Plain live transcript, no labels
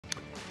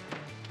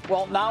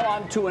Well, now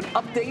on to an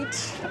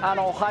update on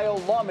Ohio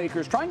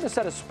lawmakers trying to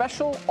set a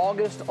special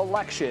August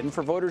election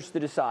for voters to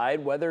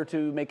decide whether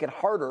to make it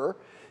harder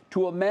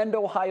to amend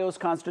Ohio's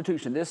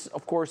Constitution. This,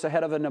 of course,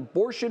 ahead of an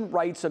abortion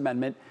rights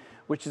amendment,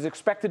 which is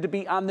expected to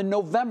be on the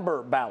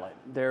November ballot.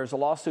 There's a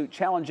lawsuit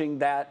challenging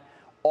that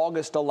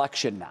August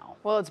election now.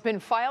 Well, it's been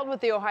filed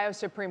with the Ohio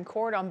Supreme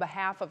Court on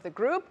behalf of the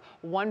group.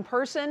 One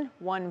person,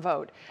 one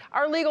vote.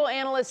 Our legal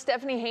analyst,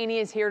 Stephanie Haney,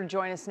 is here to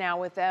join us now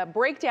with a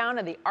breakdown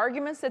of the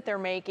arguments that they're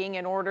making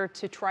in order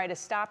to try to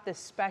stop this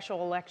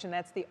special election.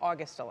 That's the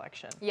August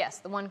election. Yes,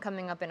 the one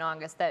coming up in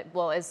August that,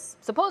 well, is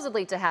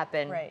supposedly to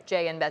happen, right.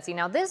 Jay and Betsy.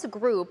 Now, this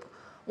group,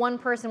 One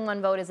Person, One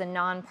Vote, is a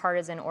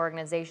nonpartisan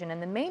organization, and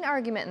the main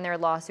argument in their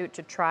lawsuit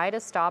to try to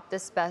stop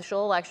this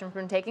special election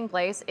from taking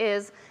place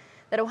is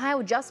that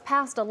Ohio just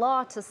passed a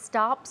law to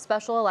stop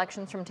special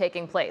elections from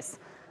taking place.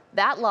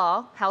 That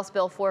law, House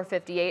Bill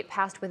 458,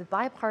 passed with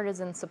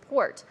bipartisan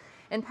support.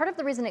 And part of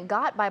the reason it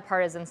got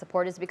bipartisan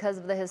support is because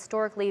of the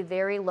historically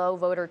very low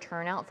voter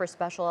turnout for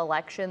special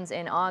elections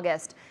in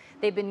August.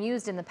 They've been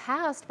used in the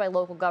past by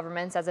local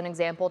governments as an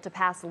example to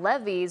pass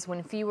levies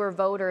when fewer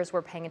voters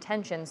were paying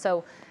attention.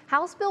 So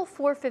House Bill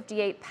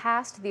 458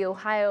 passed the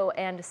Ohio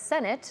and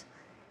Senate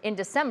in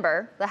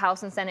December, the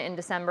House and Senate in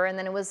December, and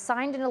then it was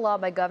signed into law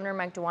by Governor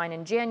Mike DeWine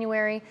in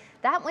January.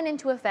 That went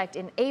into effect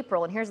in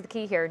April, and here's the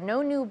key here.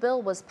 No new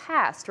bill was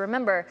passed.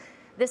 Remember,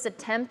 this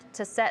attempt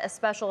to set a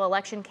special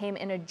election came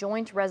in a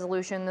joint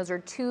resolution. Those are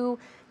two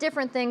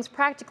different things,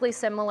 practically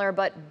similar,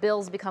 but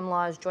bills become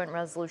laws, joint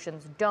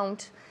resolutions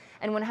don't.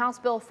 And when House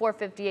Bill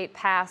 458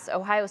 passed,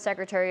 Ohio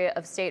Secretary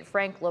of State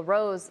Frank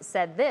LaRose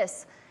said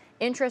this: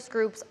 interest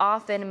groups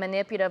often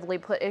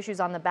manipulatively put issues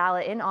on the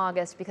ballot in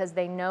August because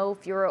they know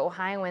fewer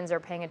Ohioans are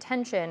paying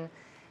attention.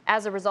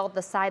 As a result,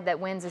 the side that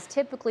wins is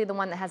typically the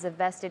one that has a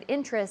vested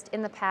interest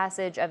in the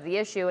passage of the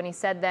issue. And he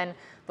said then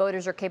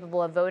voters are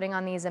capable of voting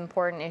on these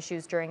important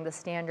issues during the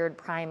standard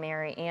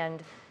primary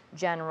and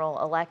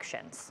general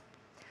elections.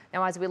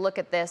 Now, as we look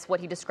at this,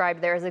 what he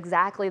described there is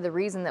exactly the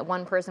reason that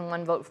One Person,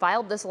 One Vote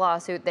filed this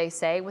lawsuit, they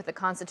say, with a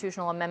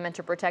constitutional amendment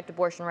to protect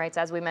abortion rights,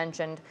 as we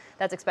mentioned.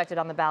 That's expected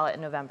on the ballot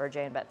in November.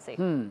 Jay and Betsy.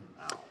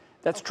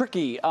 That's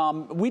tricky.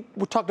 We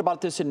talked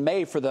about this in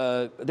May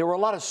there were a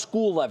lot of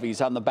school levies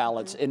on the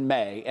ballots in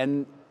May,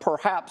 and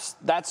perhaps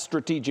that's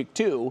strategic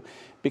too,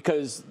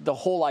 because the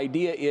whole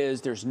idea is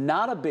there's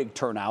not a big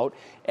turnout,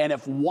 and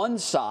if one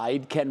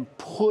side can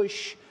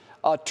push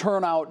a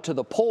turnout to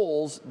the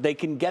polls, they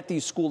can get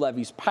these school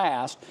levies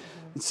passed.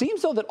 It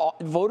seems, though, that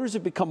voters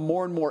have become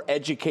more and more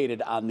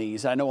educated on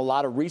these. I know a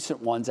lot of recent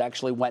ones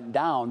actually went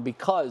down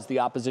because the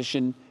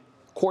opposition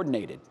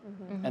coordinated.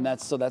 And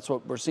that's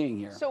what we're seeing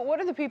here. So what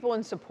are the people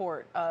in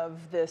support of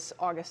this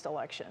August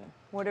election?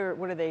 What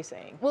are they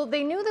saying? Well,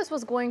 they knew this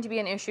was going to be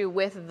an issue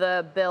with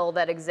the bill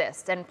that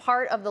exists. And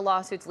part of the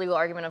lawsuit's legal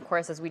argument, of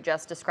course, as we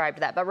just described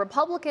that. But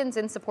Republicans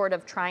in support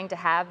of trying to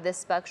have this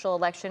special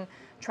election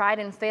tried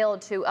and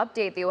failed to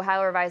update the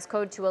Ohio Revised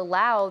Code to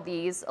allow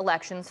these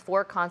elections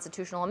for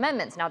constitutional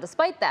amendments. Now,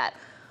 despite that,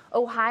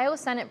 Ohio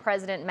Senate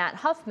President Matt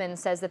Huffman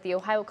says that the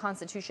Ohio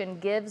Constitution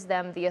gives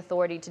them the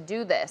authority to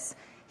do this.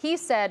 He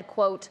said,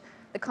 quote,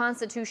 "The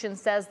Constitution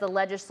says the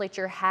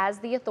legislature has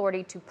the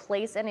authority to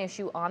place an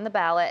issue on the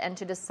ballot and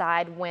to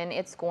decide when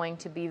it's going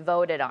to be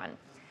voted on."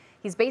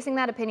 He's basing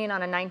that opinion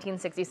on a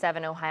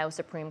 1967 Ohio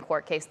Supreme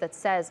Court case that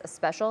says a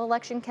special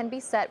election can be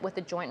set with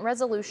a joint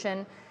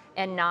resolution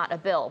and not a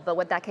bill. But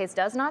what that case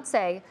does not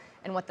say,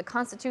 and what the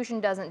Constitution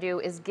doesn't do,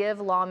 is give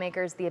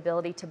lawmakers the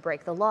ability to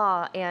break the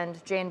law.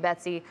 And Jay and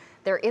Betsy,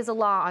 there is a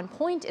law on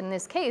point in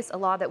this case, a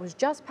law that was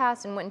just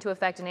passed and went into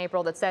effect in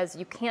April that says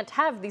you can't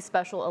have these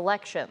special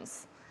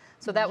elections.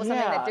 So that was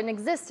something that didn't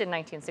exist in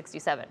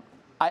 1967.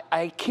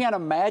 I can't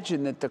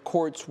imagine that the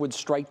courts would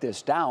strike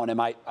this down.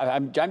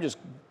 I'm just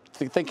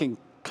thinking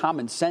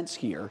common sense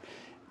here.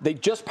 They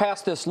just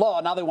passed this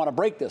law, now they want to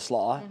break this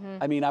law.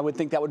 I mean, I would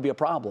think that would be a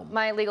problem.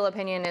 My legal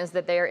opinion is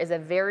that there is a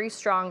very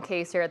strong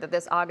case here that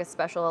this August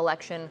special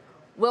election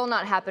will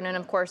not happen. And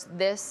of course,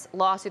 this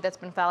lawsuit that's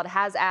been filed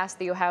has asked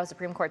the Ohio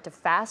Supreme Court to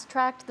fast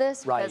track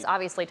this, because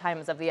obviously time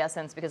is of the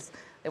essence, because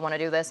they want to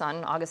do this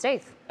on August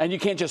 8th. And you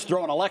can't just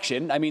throw an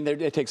election. I mean,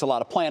 it takes a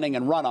lot of planning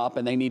and run up,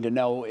 and they need to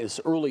know as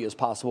early as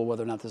possible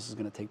whether or not this is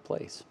going to take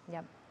place.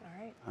 Yep.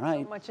 All right. All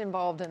right. So much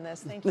involved in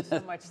this. Thank you so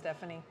much,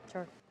 Stephanie.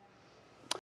 Sure.